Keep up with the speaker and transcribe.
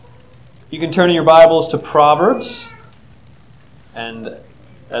You can turn in your Bibles to Proverbs. And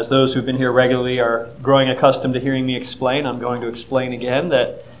as those who've been here regularly are growing accustomed to hearing me explain, I'm going to explain again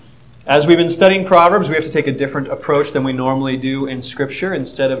that as we've been studying Proverbs, we have to take a different approach than we normally do in Scripture.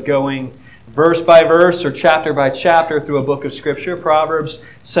 Instead of going verse by verse or chapter by chapter through a book of Scripture, Proverbs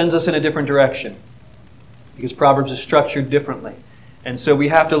sends us in a different direction because Proverbs is structured differently. And so we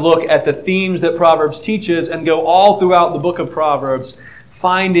have to look at the themes that Proverbs teaches and go all throughout the book of Proverbs,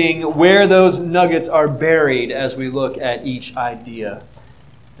 finding where those nuggets are buried as we look at each idea.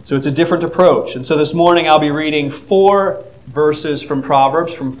 And so it's a different approach. And so this morning I'll be reading 4 verses from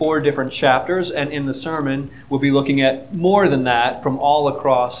Proverbs from 4 different chapters. And in the sermon, we'll be looking at more than that from all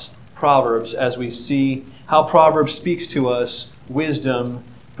across Proverbs as we see how Proverbs speaks to us wisdom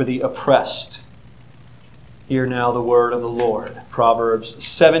for the oppressed. Hear now the word of the Lord. Proverbs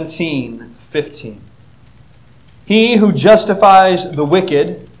 17:15. He who justifies the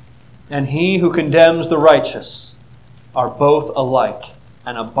wicked and he who condemns the righteous are both alike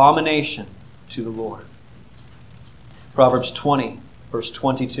an abomination to the Lord. Proverbs 20, verse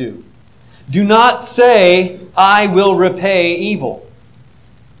 22. Do not say, I will repay evil.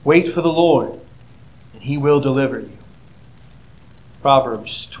 Wait for the Lord, and He will deliver you.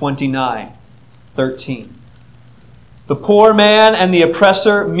 Proverbs 29:13. The poor man and the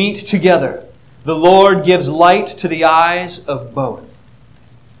oppressor meet together. The Lord gives light to the eyes of both.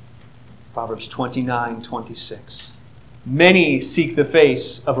 Proverbs 29:26. Many seek the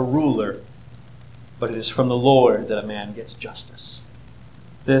face of a ruler, but it is from the Lord that a man gets justice.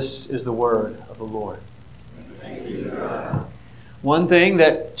 This is the word of the Lord. Thank you, God. One thing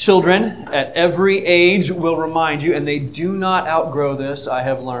that children at every age will remind you, and they do not outgrow this, I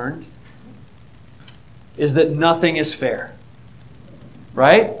have learned, is that nothing is fair.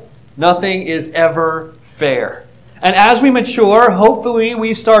 Right? Nothing is ever fair. And as we mature, hopefully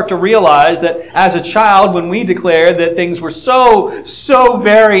we start to realize that as a child, when we declared that things were so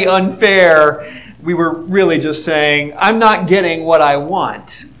very unfair, we were really just saying, I'm not getting what I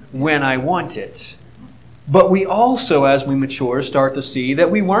want when I want it. But we also, as we mature, start to see that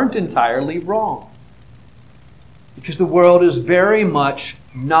we weren't entirely wrong. Because the world is very much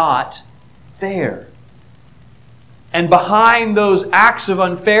not fair. And behind those acts of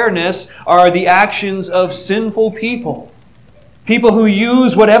unfairness are the actions of sinful people. People who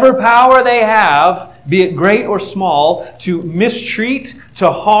use whatever power they have, be it great or small, to mistreat, to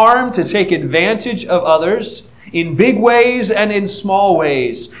harm, to take advantage of others in big ways and in small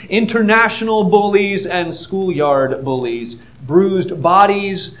ways. International bullies and schoolyard bullies. Bruised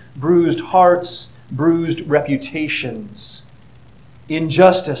bodies, bruised hearts, bruised reputations.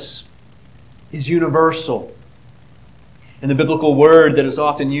 Injustice is universal. And the biblical word that is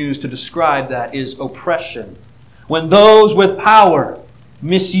often used to describe that is oppression. When those with power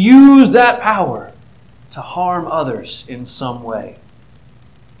misuse that power to harm others in some way.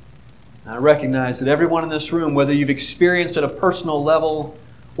 Now, I recognize that everyone in this room, whether you've experienced at a personal level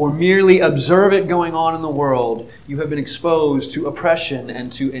or merely observe it going on in the world, you have been exposed to oppression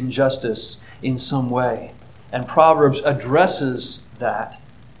and to injustice in some way. And Proverbs addresses that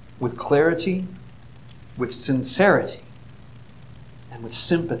with clarity, with sincerity, and with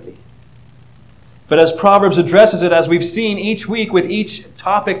sympathy. But as Proverbs addresses it, as we've seen each week with each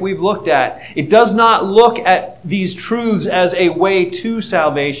topic we've looked at, it does not look at these truths as a way to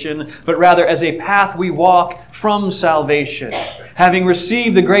salvation, but rather as a path we walk from salvation. Having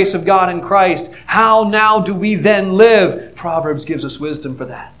received the grace of God in Christ, how now do we then live? Proverbs gives us wisdom for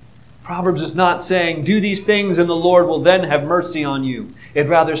that. Proverbs is not saying, do these things and the Lord will then have mercy on you. It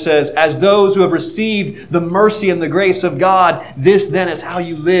rather says, as those who have received the mercy and the grace of God, this then is how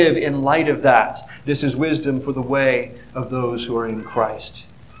you live in light of that. This is wisdom for the way of those who are in Christ.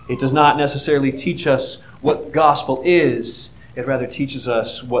 It does not necessarily teach us what the gospel is. It rather teaches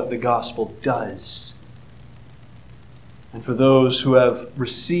us what the gospel does. And for those who have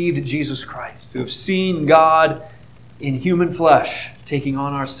received Jesus Christ, who have seen God in human flesh, taking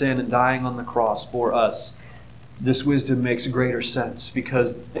on our sin and dying on the cross for us, this wisdom makes greater sense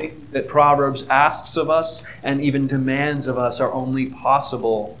because things that Proverbs asks of us and even demands of us are only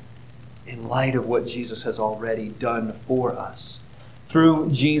possible in light of what Jesus has already done for us.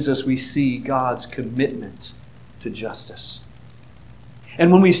 Through Jesus, we see God's commitment to justice.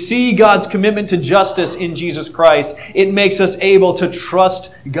 And when we see God's commitment to justice in Jesus Christ, it makes us able to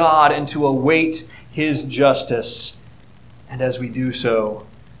trust God and to await His justice. And as we do so,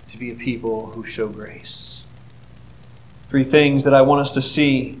 to be a people who show grace. 3 things that I want us to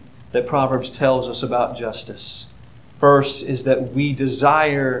see that Proverbs tells us about justice. First is that we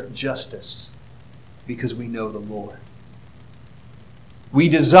desire justice because we know the Lord. We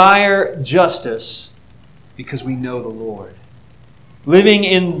desire justice because we know the Lord. Living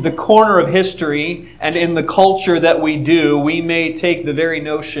in the corner of history and in the culture that we do, we may take the very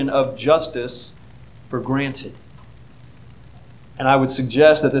notion of justice for granted. And I would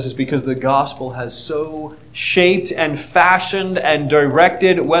suggest that this is because the gospel has so shaped and fashioned and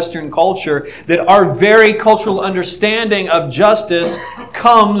directed Western culture that our very cultural understanding of justice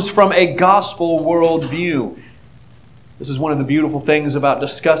comes from a gospel worldview. This is one of the beautiful things about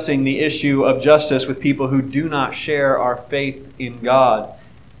discussing the issue of justice with people who do not share our faith in God.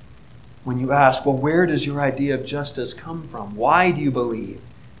 When you ask, well, where does your idea of justice come from? Why do you believe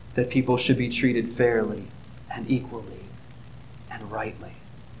that people should be treated fairly and equally and rightly?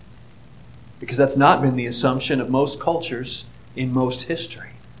 Because that's not been the assumption of most cultures in most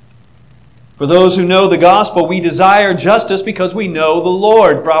history. For those who know the gospel, we desire justice because we know the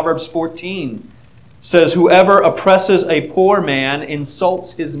Lord. Proverbs 14 says, whoever oppresses a poor man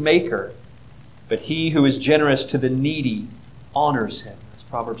insults his maker, but he who is generous to the needy honors him. That's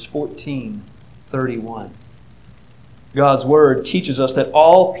Proverbs 14:31. God's Word teaches us that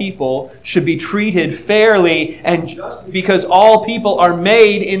all people should be treated fairly and justly because all people are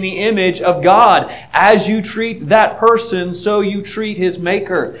made in the image of God. As you treat that person, so you treat his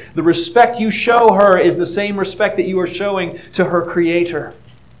Maker. The respect you show her is the same respect that you are showing to her Creator.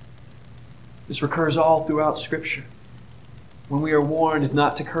 This recurs all throughout Scripture. When we are warned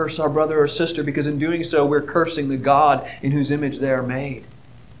not to curse our brother or sister, because in doing so we're cursing the God in whose image they are made.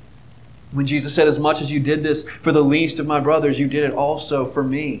 When Jesus said, as much as you did this for the least of my brothers, you did it also for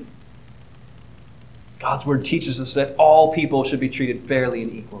me. God's Word teaches us that all people should be treated fairly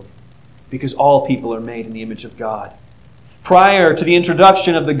and equally, because all people are made in the image of God. Prior to the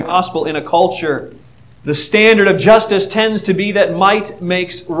introduction of the gospel in a culture, the standard of justice tends to be that might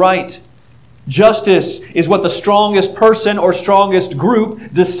makes right. Justice is what the strongest person or strongest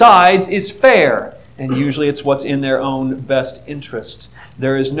group decides is fair, and usually it's what's in their own best interest.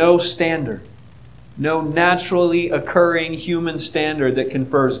 There is no standard, no naturally occurring human standard that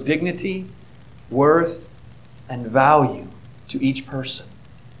confers dignity, worth, and value to each person,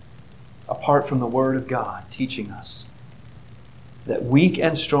 apart from the Word of God teaching us that weak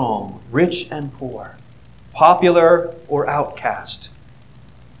and strong, rich and poor, popular or outcast,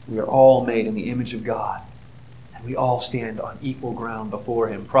 we are all made in the image of God, and we all stand on equal ground before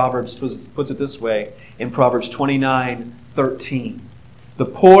Him. Proverbs puts it this way in Proverbs 29:13. The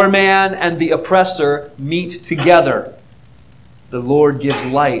poor man and the oppressor meet together. The Lord gives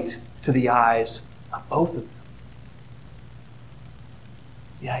light to the eyes of both of them.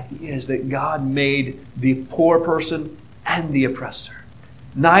 The idea is that God made the poor person and the oppressor.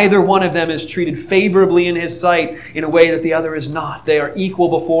 Neither one of them is treated favorably in His sight in a way that the other is not. They are equal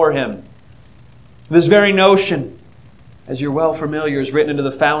before Him. This very notion, as you're well familiar, is written into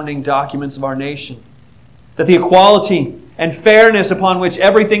the founding documents of our nation. That the equality and fairness upon which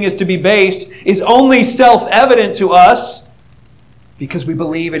everything is to be based is only self-evident to us because we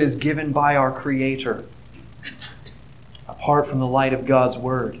believe it is given by our Creator, apart from the light of God's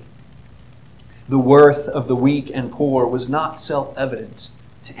Word. The worth of the weak and poor was not self-evident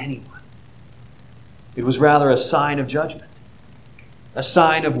to anyone. It was rather a sign of judgment, a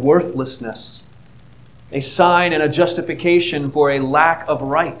sign of worthlessness, a sign and a justification for a lack of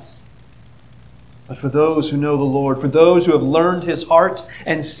rights. But for those who know the Lord, for those who have learned His heart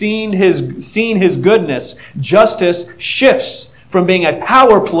and seen His goodness, justice shifts from being a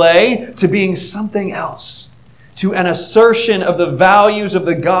power play to being something else, to an assertion of the values of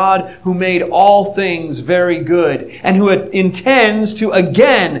the God who made all things very good and who intends to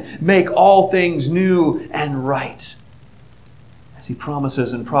again make all things new and right. As He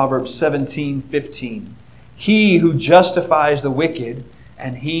promises in Proverbs 17:15, He who justifies the wicked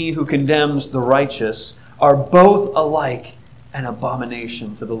and He who condemns the righteous are both alike an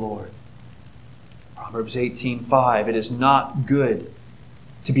abomination to the Lord. Proverbs 18:5, it is not good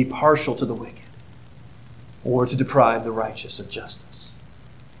to be partial to the wicked or to deprive the righteous of justice.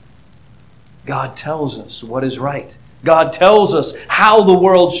 God tells us what is right. God tells us how the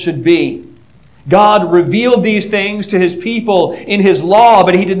world should be. God revealed these things to His people in His law,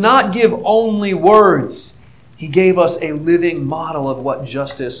 but He did not give only words. He gave us a living model of what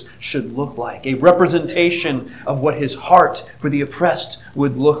justice should look like, a representation of what His heart for the oppressed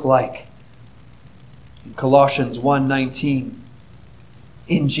would look like. In Colossians 1:19,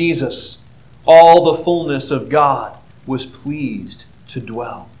 in Jesus, all the fullness of God was pleased to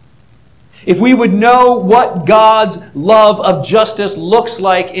dwell. If we would know what God's love of justice looks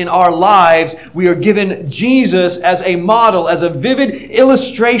like in our lives, we are given Jesus as a model, as a vivid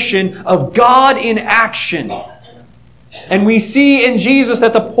illustration of God in action. And we see in Jesus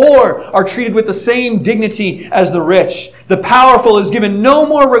that the poor are treated with the same dignity as the rich. The powerful is given no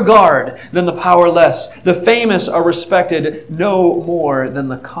more regard than the powerless. The famous are respected no more than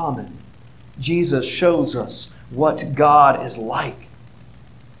the common. Jesus shows us what God is like.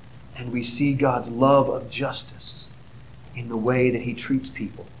 And we see God's love of justice in the way that He treats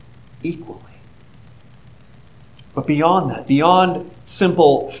people equally. But beyond that, beyond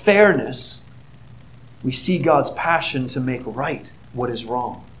simple fairness, we see God's passion to make right what is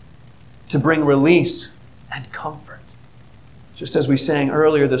wrong, to bring release and comfort. Just as we sang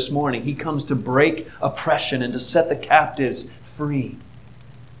earlier this morning, He comes to break oppression and to set the captives free.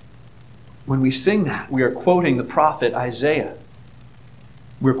 When we sing that, we are quoting the prophet Isaiah.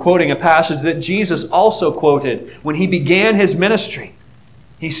 We're quoting a passage that Jesus also quoted when He began His ministry.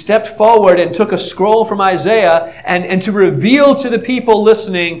 He stepped forward and took a scroll from Isaiah and to reveal to the people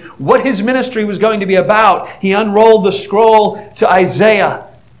listening what His ministry was going to be about, He unrolled the scroll to Isaiah.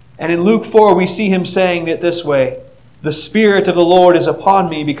 And in Luke 4, we see Him saying it this way, "The Spirit of the Lord is upon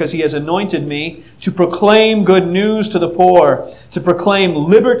me because He has anointed me to proclaim good news to the poor, to proclaim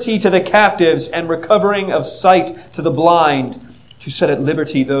liberty to the captives and recovering of sight to the blind, to set at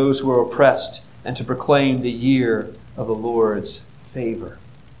liberty those who are oppressed, and to proclaim the year of the Lord's favor."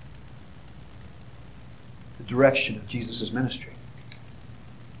 The direction of Jesus' ministry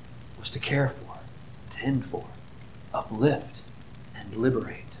was to care for, tend for, uplift, and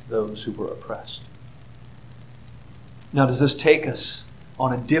liberate those who were oppressed. Now, does this take us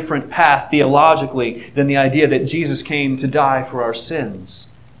on a different path theologically than the idea that Jesus came to die for our sins?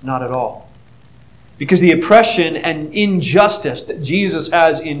 Not at all. Because the oppression and injustice that Jesus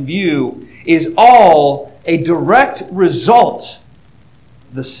has in view is all a direct result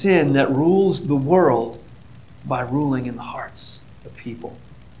of the sin that rules the world by ruling in the hearts of people.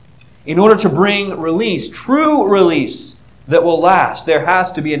 In order to bring release, true release that will last, there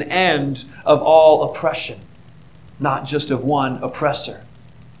has to be an end of all oppression, not just of one oppressor,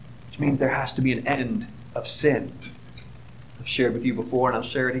 which means there has to be an end of sin. I've shared with you before, and I'll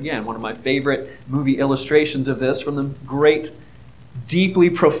share it again. One of my favorite movie illustrations of this from the great,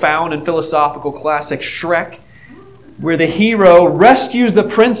 deeply profound and philosophical classic Shrek, where the hero rescues the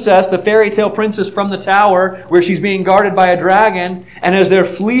princess, the fairy tale princess, from the tower where she's being guarded by a dragon. And as they're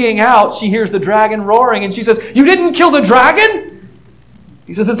fleeing out, she hears the dragon roaring. And she says, "You didn't kill the dragon?"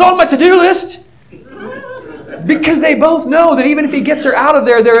 He says, "It's on my to-do list." Because they both know that even if he gets her out of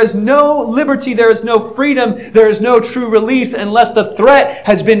there, there is no liberty, there is no freedom, there is no true release unless the threat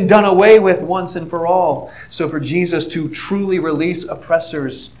has been done away with once and for all. So for Jesus to truly release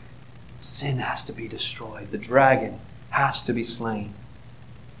oppressors, sin has to be destroyed. The dragon has to be slain.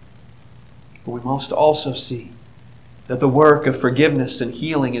 But we must also see that the work of forgiveness and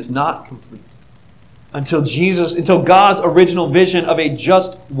healing is not complete until God's original vision of a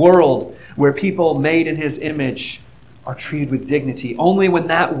just world where people made in His image are treated with dignity. Only when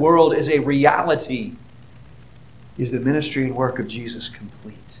that world is a reality is the ministry and work of Jesus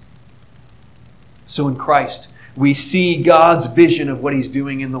complete. So in Christ, we see God's vision of what He's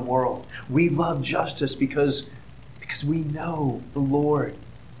doing in the world. We love justice because we know the Lord.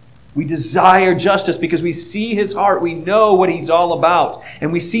 We desire justice because we see His heart. We know what He's all about.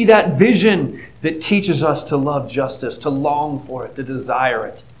 And we see that vision that teaches us to love justice, to long for it, to desire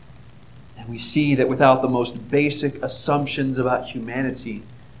it. And we see that without the most basic assumptions about humanity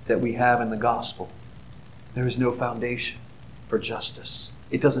that we have in the gospel, there is no foundation for justice.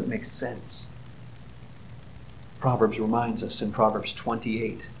 It doesn't make sense. Proverbs reminds us in Proverbs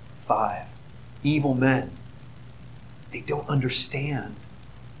 28:5, evil men, they don't understand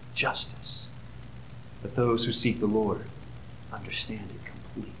justice, but those who seek the Lord understand it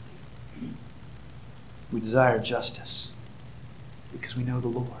completely. We desire justice because we know the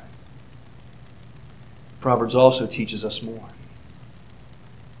Lord. Proverbs also teaches us more.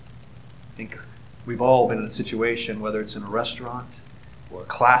 I think we've all been in a situation, whether it's in a restaurant or a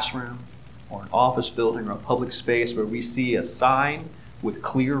classroom or an office building or a public space, where we see a sign with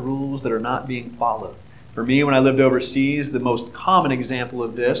clear rules that are not being followed. For me, when I lived overseas, the most common example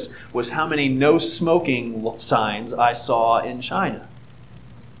of this was how many no smoking signs I saw in China.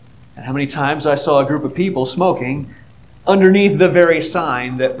 And how many times I saw a group of people smoking underneath the very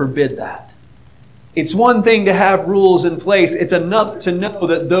sign that forbid that. It's one thing to have rules in place. It's another to know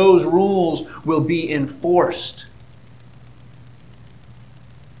that those rules will be enforced.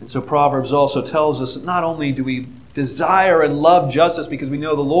 And so Proverbs also tells us that not only do we desire and love justice because we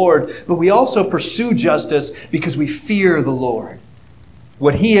know the Lord, but we also pursue justice because we fear the Lord.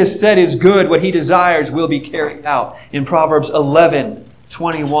 What He has said is good. What He desires will be carried out. In Proverbs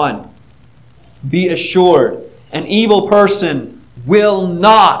 11:21, be assured, An evil person will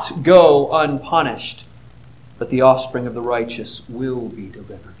not go unpunished, but the offspring of the righteous will be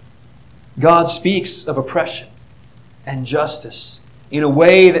delivered. God speaks of oppression and justice in a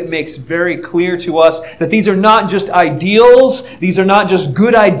way that makes very clear to us that these are not just ideals, these are not just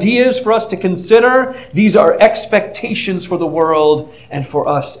good ideas for us to consider, these are expectations for the world and for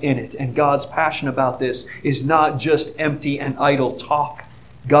us in it. And God's passion about this is not just empty and idle talk.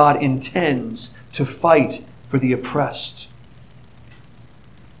 God intends to fight for the oppressed.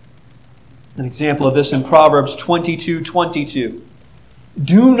 An example of this in Proverbs 22:22.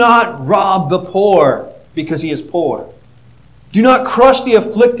 Do not rob the poor because he is poor. Do not crush the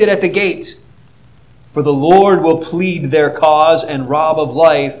afflicted at the gate, for the Lord will plead their cause and rob of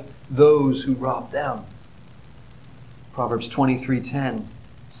life those who rob them. Proverbs 23:10,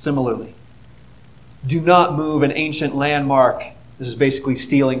 similarly. Do not move an ancient landmark. This is basically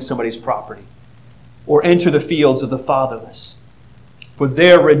stealing somebody's property. Or enter the fields of the fatherless. For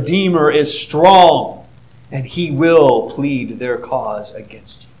their Redeemer is strong, and he will plead their cause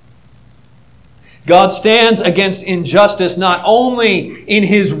against you. God stands against injustice not only in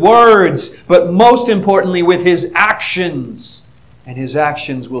His words, but most importantly with His actions. And His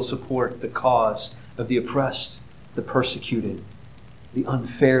actions will support the cause of the oppressed, the persecuted, the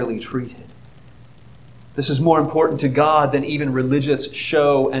unfairly treated. This is more important to God than even religious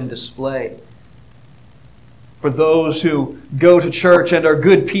show and display. For those who go to church and are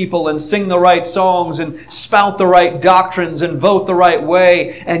good people and sing the right songs and spout the right doctrines and vote the right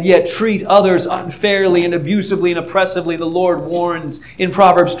way and yet treat others unfairly and abusively and oppressively, the Lord warns in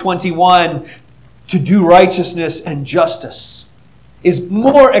Proverbs 21, to do righteousness and justice is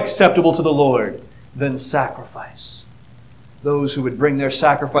more acceptable to the Lord than sacrifice. Those who would bring their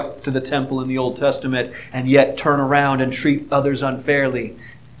sacrifice to the temple in the Old Testament and yet turn around and treat others unfairly,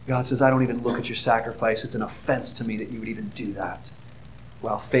 God says, I don't even look at your sacrifice. It's an offense to me that you would even do that,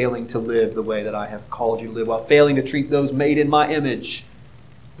 while failing to live the way that I have called you to live, while failing to treat those made in my image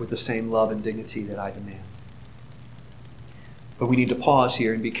with the same love and dignity that I demand. But we need to pause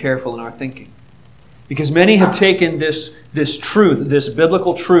here and be careful in our thinking, because many have taken this truth, this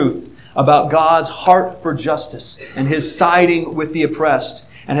biblical truth about God's heart for justice and His siding with the oppressed,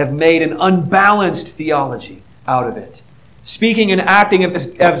 and have made an unbalanced theology out of it, speaking and acting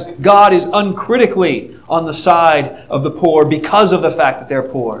as God is uncritically on the side of the poor because of the fact that they're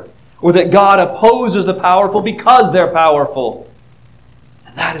poor, or that God opposes the powerful because they're powerful.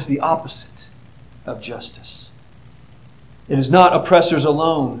 And that is the opposite of justice. It is not oppressors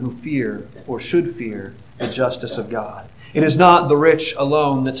alone who fear or should fear the justice of God. It is not the rich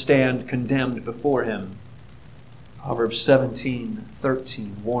alone that stand condemned before Him. Proverbs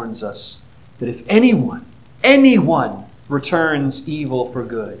 17:13 warns us that if anyone returns evil for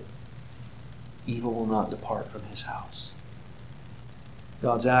good, evil will not depart from his house.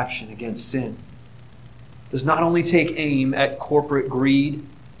 God's action against sin does not only take aim at corporate greed,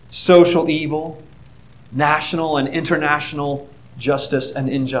 social evil, national and international justice and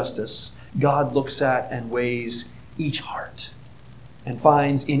injustice. God looks at and weighs each heart and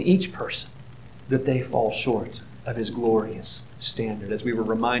finds in each person that they fall short of His glorious standard. As we were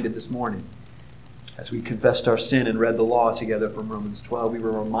reminded this morning, as we confessed our sin and read the law together from Romans 12, we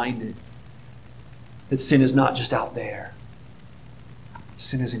were reminded that sin is not just out there.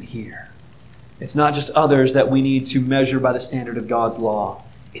 Sin is in here. It's not just others that we need to measure by the standard of God's law.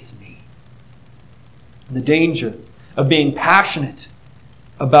 It's me. And the danger of being passionate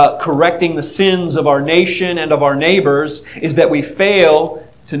about correcting the sins of our nation and of our neighbors is that we fail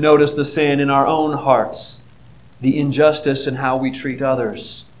to notice the sin in our own hearts, the injustice in how we treat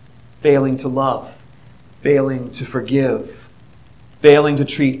others, failing to love, failing to forgive, failing to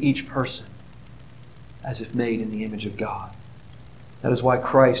treat each person as if made in the image of God. That is why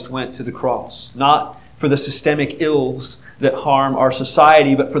Christ went to the cross, not for the systemic ills that harm our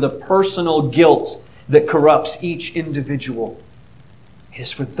society, but for the personal guilt that corrupts each individual. It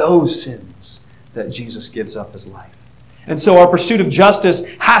is for those sins that Jesus gives up His life. And so our pursuit of justice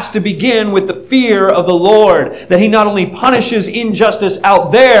has to begin with the fear of the Lord, that He not only punishes injustice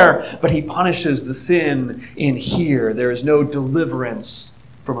out there, but He punishes the sin in here. There is no deliverance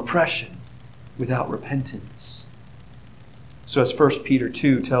from oppression without repentance. So as 1 Peter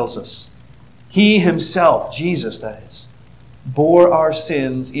 2 tells us, He Himself, Jesus that is, bore our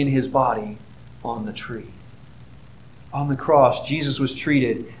sins in His body on the tree. On the cross, Jesus was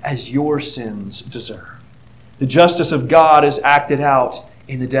treated as your sins deserve. The justice of God is acted out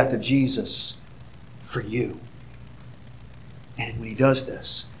in the death of Jesus for you. And when He does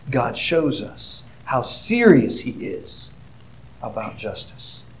this, God shows us how serious He is about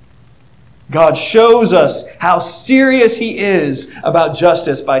justice. God shows us how serious He is about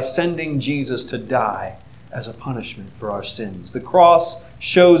justice by sending Jesus to die as a punishment for our sins. The cross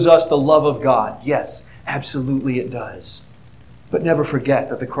shows us the love of God. Yes, absolutely it does. But never forget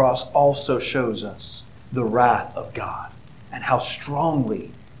that the cross also shows us the wrath of God and how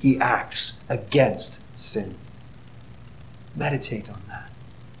strongly He acts against sin. Meditate on that.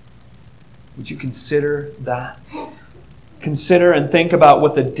 Would you consider that? Consider and think about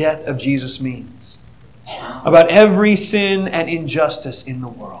what the death of Jesus means. About every sin and injustice in the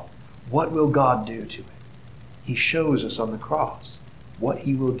world. What will God do to it? He shows us on the cross what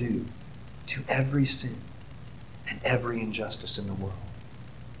He will do to every sin and every injustice in the world.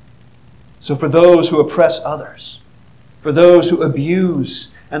 So for those who oppress others, for those who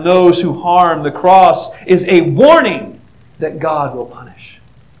abuse and those who harm, the cross is a warning that God will punish.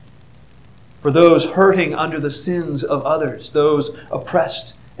 For those hurting under the sins of others, those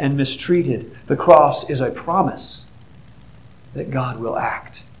oppressed and mistreated, the cross is a promise that God will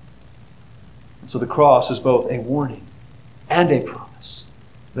act. And so the cross is both a warning and a promise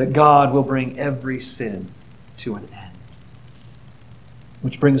that God will bring every sin to an end.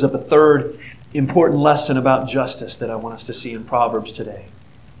 Which brings up a third important lesson about justice that I want us to see in Proverbs today.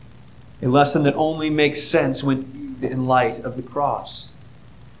 A lesson that only makes sense when viewed in light of the cross.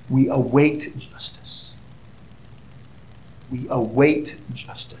 We await justice. We await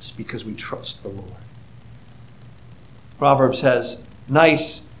justice because we trust the Lord. Proverbs has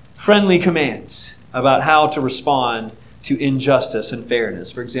nice, friendly commands about how to respond to injustice and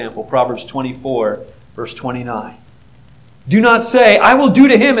fairness. For example, Proverbs 24, verse 29. Do not say, I will do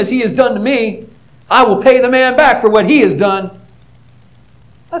to him as he has done to me. I will pay the man back for what he has done.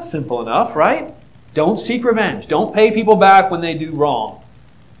 That's simple enough, right? Don't seek revenge. Don't pay people back when they do wrong.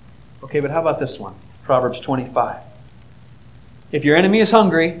 Okay, but how about this one? Proverbs 25. If your enemy is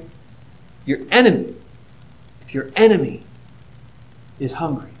hungry, if your enemy is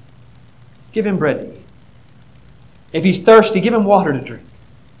hungry, give him bread to eat. If he's thirsty, give him water to drink.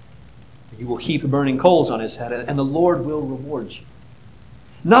 You will heap burning coals on his head, and the Lord will reward you.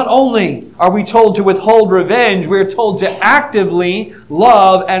 Not only are we told to withhold revenge, we are told to actively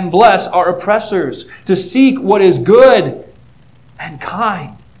love and bless our oppressors, to seek what is good and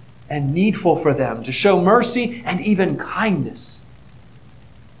kind and needful for them, to show mercy and even kindness.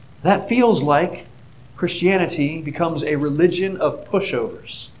 That feels like Christianity becomes a religion of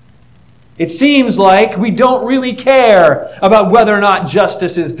pushovers. It seems like we don't really care about whether or not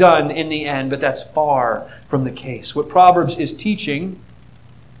justice is done in the end, but that's far from the case. What Proverbs is teaching,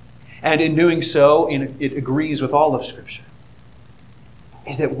 and in doing so, it agrees with all of Scripture,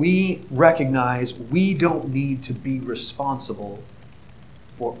 is that we recognize we don't need to be responsible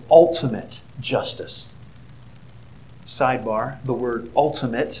for ultimate justice. Sidebar, the word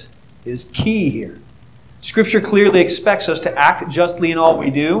ultimate is key here. Scripture clearly expects us to act justly in all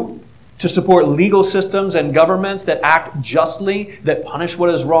we do, to support legal systems and governments that act justly, that punish what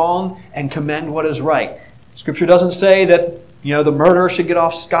is wrong and commend what is right. Scripture doesn't say that, the murderer should get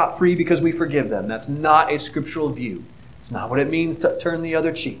off scot-free because we forgive them. That's not a scriptural view. It's not what it means to turn the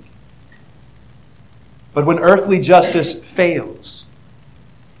other cheek. But when earthly justice fails,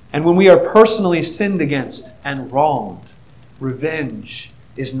 and when we are personally sinned against and wronged, revenge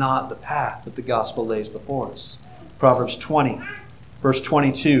is not the path that the gospel lays before us. Proverbs 20, verse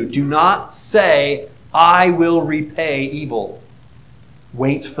 22. Do not say, I will repay evil.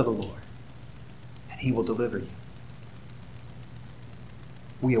 Wait for the Lord, and He will deliver you.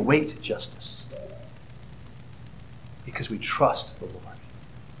 We await justice because we trust the Lord.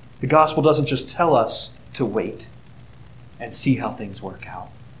 The gospel doesn't just tell us to wait and see how things work out.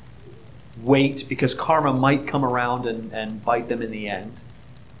 Wait because karma might come around and bite them in the end.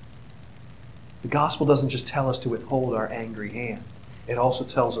 The gospel doesn't just tell us to withhold our angry hand. It also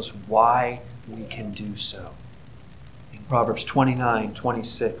tells us why we can do so. In Proverbs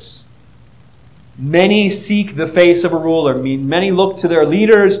 29:26, many seek the face of a ruler. Many look to their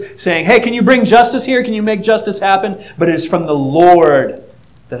leaders saying, hey, can you bring justice here? Can you make justice happen? But it is from the Lord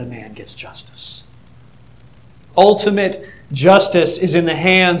that a man gets justice. Ultimate justice is in the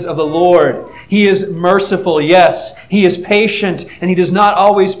hands of the Lord. He is merciful, yes. He is patient, and He does not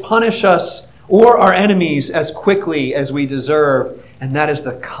always punish us or our enemies as quickly as we deserve. And that is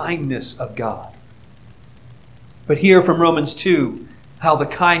the kindness of God. But hear from Romans 2 how the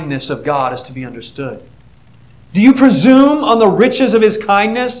kindness of God is to be understood. Do you presume on the riches of His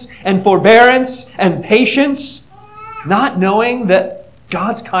kindness and forbearance and patience, not knowing that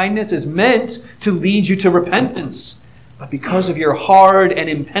God's kindness is meant to lead you to repentance? But because of your hard and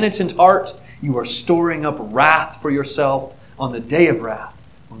impenitent heart, you are storing up wrath for yourself on the day of wrath,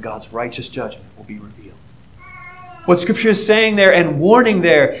 when the Lord will come. when God's righteous judgment will be revealed. What Scripture is saying there and warning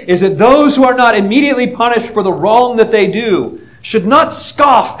there is that those who are not immediately punished for the wrong that they do should not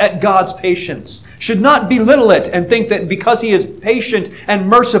scoff at God's patience, should not belittle it and think that because He is patient and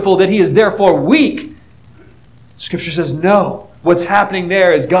merciful that He is therefore weak. Scripture says no. What's happening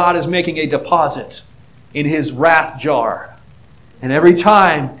there is God is making a deposit in His wrath jar. And every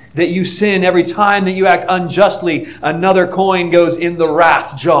time that you sin, every time that you act unjustly, another coin goes in the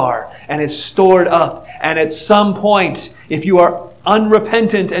wrath jar and is stored up. And at some point, if you are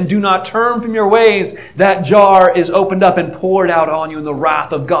unrepentant and do not turn from your ways, that jar is opened up and poured out on you, and the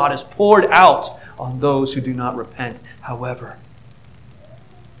wrath of God is poured out on those who do not repent. However,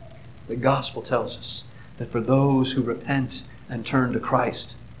 the gospel tells us that for those who repent and turn to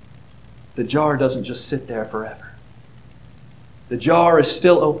Christ, the jar doesn't just sit there forever. The jar is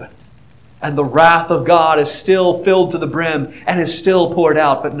still open, and the wrath of God is still filled to the brim and is still poured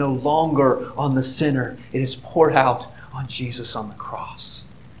out, but no longer on the sinner. It is poured out on Jesus on the cross.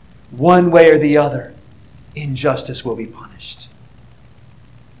 One way or the other, injustice will be punished.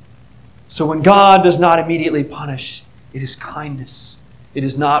 So when God does not immediately punish, it is kindness. It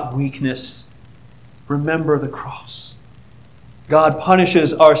is not weakness. Remember the cross. God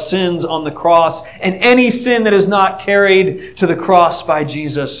punishes our sins on the cross, and any sin that is not carried to the cross by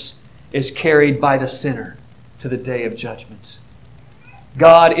Jesus is carried by the sinner to the day of judgment.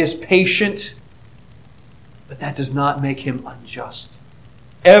 God is patient, but that does not make Him unjust.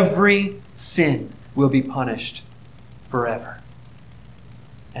 Every sin will be punished forever.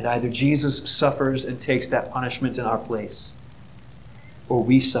 And either Jesus suffers and takes that punishment in our place, or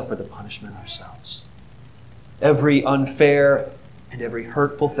we suffer the punishment ourselves. Every unfair and every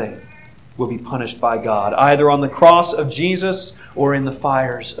hurtful thing will be punished by God, either on the cross of Jesus or in the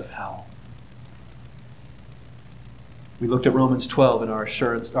fires of hell. We looked at Romans 12 in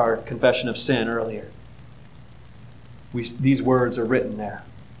our confession of sin earlier. These words are written there.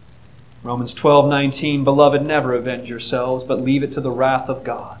 Romans 12:19, Beloved, never avenge yourselves, but leave it to the wrath of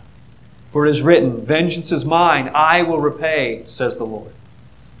God. For it is written, Vengeance is mine, I will repay, says the Lord.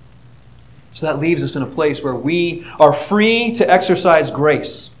 So that leaves us in a place where we are free to exercise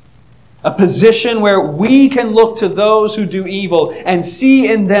grace. A position where we can look to those who do evil and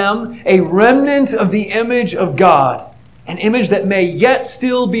see in them a remnant of the image of God. An image that may yet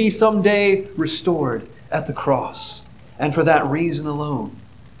still be someday restored at the cross. And for that reason alone,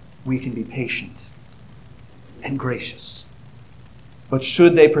 we can be patient and gracious. But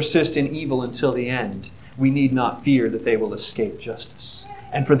should they persist in evil until the end, we need not fear that they will escape justice.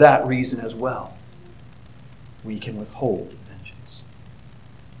 And for that reason as well, we can withhold vengeance.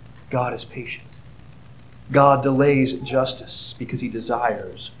 God is patient. God delays justice because He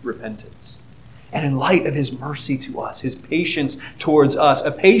desires repentance. And in light of His mercy to us, His patience towards us,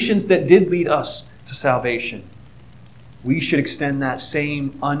 a patience that did lead us to salvation, we should extend that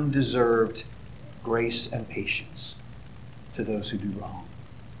same undeserved grace and patience to those who do wrong.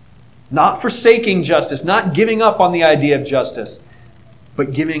 Not forsaking justice, not giving up on the idea of justice,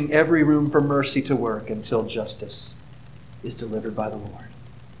 but giving every room for mercy to work until justice is delivered by the Lord.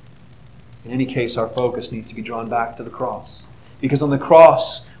 In any case, our focus needs to be drawn back to the cross. Because on the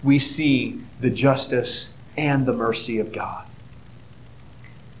cross, we see the justice and the mercy of God.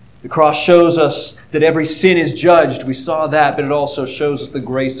 The cross shows us that every sin is judged. We saw that, but it also shows us the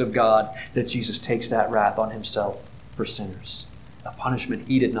grace of God that Jesus takes that wrath on Himself for sinners, a punishment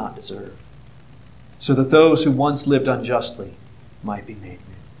He did not deserve, so that those who once lived unjustly might be made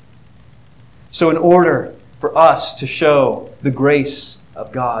new. So in order for us to show the grace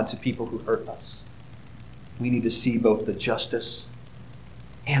of God to people who hurt us, we need to see both the justice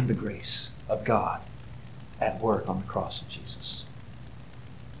and the grace of God at work on the cross of Jesus.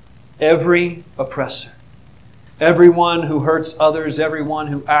 Every oppressor, everyone who hurts others, everyone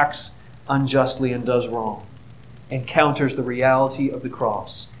who acts unjustly and does wrong, encounters the reality of the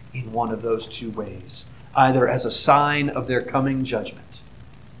cross in one of those two ways, either as a sign of their coming judgment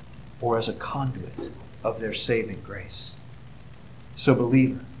or as a conduit of their saving grace. So,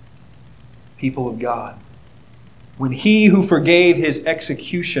 believer, people of God, when He who forgave His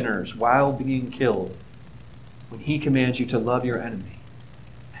executioners while being killed, when He commands you to love your enemy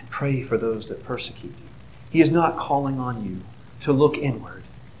and pray for those that persecute you, He is not calling on you to look inward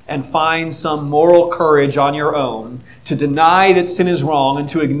and find some moral courage on your own to deny that sin is wrong and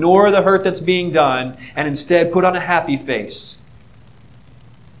to ignore the hurt that's being done and instead put on a happy face.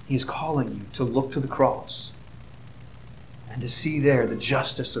 He is calling you to look to the cross and to see there the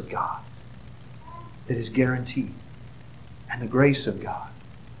justice of God that is guaranteed and the grace of God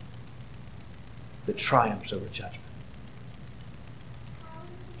that triumphs over judgment.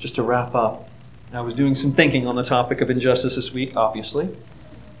 just to wrap up, I was doing some thinking on the topic of injustice this week, obviously.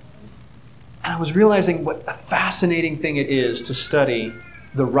 And I was realizing what a fascinating thing it is to study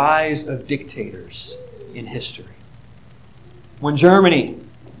the rise of dictators in history. When Germany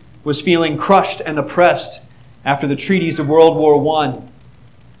was feeling crushed and oppressed after the treaties of World War I,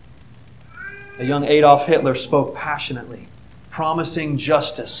 a young Adolf Hitler spoke passionately, promising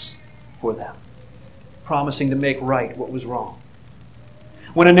justice for them, promising to make right what was wrong.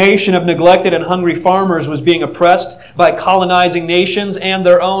 When a nation of neglected and hungry farmers was being oppressed by colonizing nations and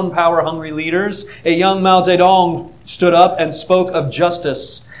their own power-hungry leaders, a young Mao Zedong stood up and spoke of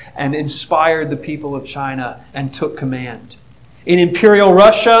justice and inspired the people of China and took command. In Imperial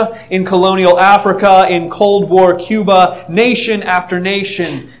Russia, in colonial Africa, in Cold War Cuba, nation after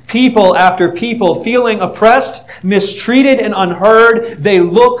nation, people after people, feeling oppressed, mistreated, and unheard, they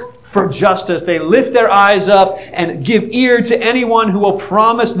look for justice. They lift their eyes up and give ear to anyone who will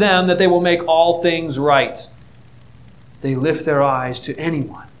promise them that they will make all things right. They lift their eyes to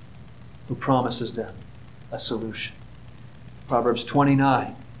anyone who promises them a solution. Proverbs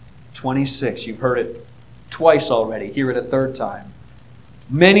 29:26. You've heard it twice already. Hear it a third time.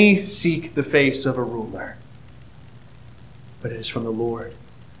 Many seek the face of a ruler, but it is from the Lord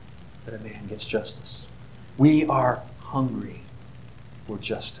that a man gets justice. We are hungry for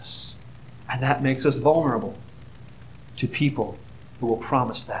justice. And that makes us vulnerable to people who will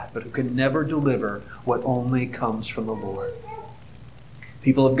promise that, but who can never deliver what only comes from the Lord.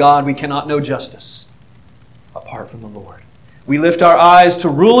 People of God, we cannot know justice apart from the Lord. We lift our eyes to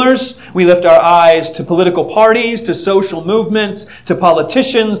rulers, we lift our eyes to political parties, to social movements, to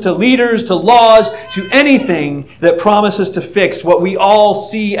politicians, to leaders, to laws, to anything that promises to fix what we all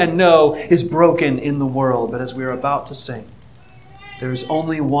see and know is broken in the world. But as we are about to sing, there is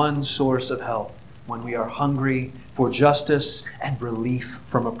only one source of help when we are hungry for justice and relief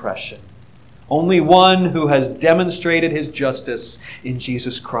from oppression. Only one who has demonstrated his justice in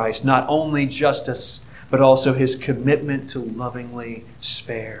Jesus Christ. Not only justice, but also his commitment to lovingly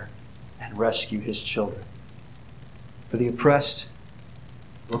spare and rescue his children. For the oppressed,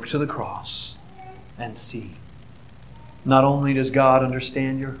 look to the cross and see. Not only does God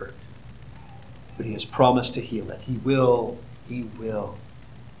understand your hurt, but he has promised to heal it. He will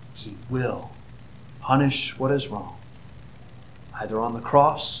punish what is wrong, either on the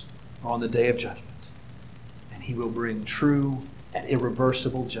cross or on the day of judgment. And he will bring true and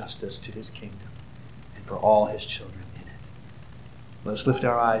irreversible justice to his kingdom and for all his children in it. Let us lift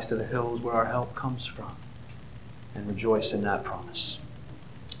our eyes to the hills where our help comes from and rejoice in that promise.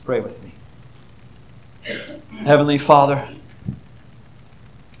 Pray with me. Heavenly Father,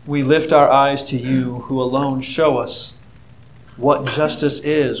 we lift our eyes to you who alone show us what justice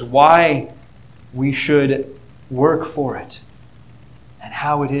is, why we should work for it, and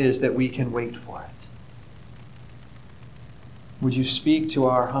how it is that we can wait for it. Would you speak to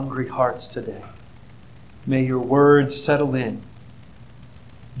our hungry hearts today? May your words settle in,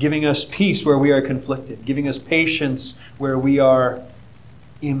 giving us peace where we are conflicted, giving us patience where we are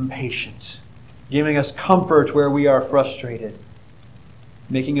impatient, giving us comfort where we are frustrated,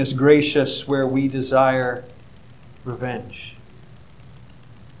 making us gracious where we desire revenge.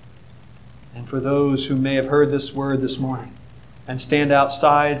 And for those who may have heard this word this morning and stand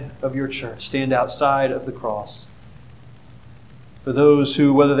outside of your church, stand outside of the cross, for those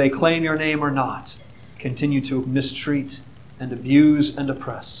who, whether they claim your name or not, continue to mistreat and abuse and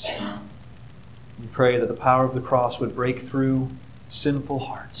oppress, we pray that the power of the cross would break through sinful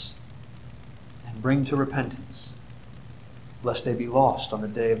hearts and bring to repentance, lest they be lost on the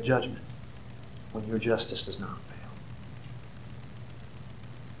day of judgment when your justice does not fail.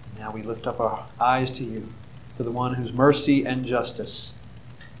 Now we lift up our eyes to you, to the one whose mercy and justice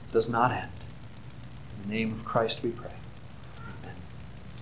does not end. In the name of Christ we pray.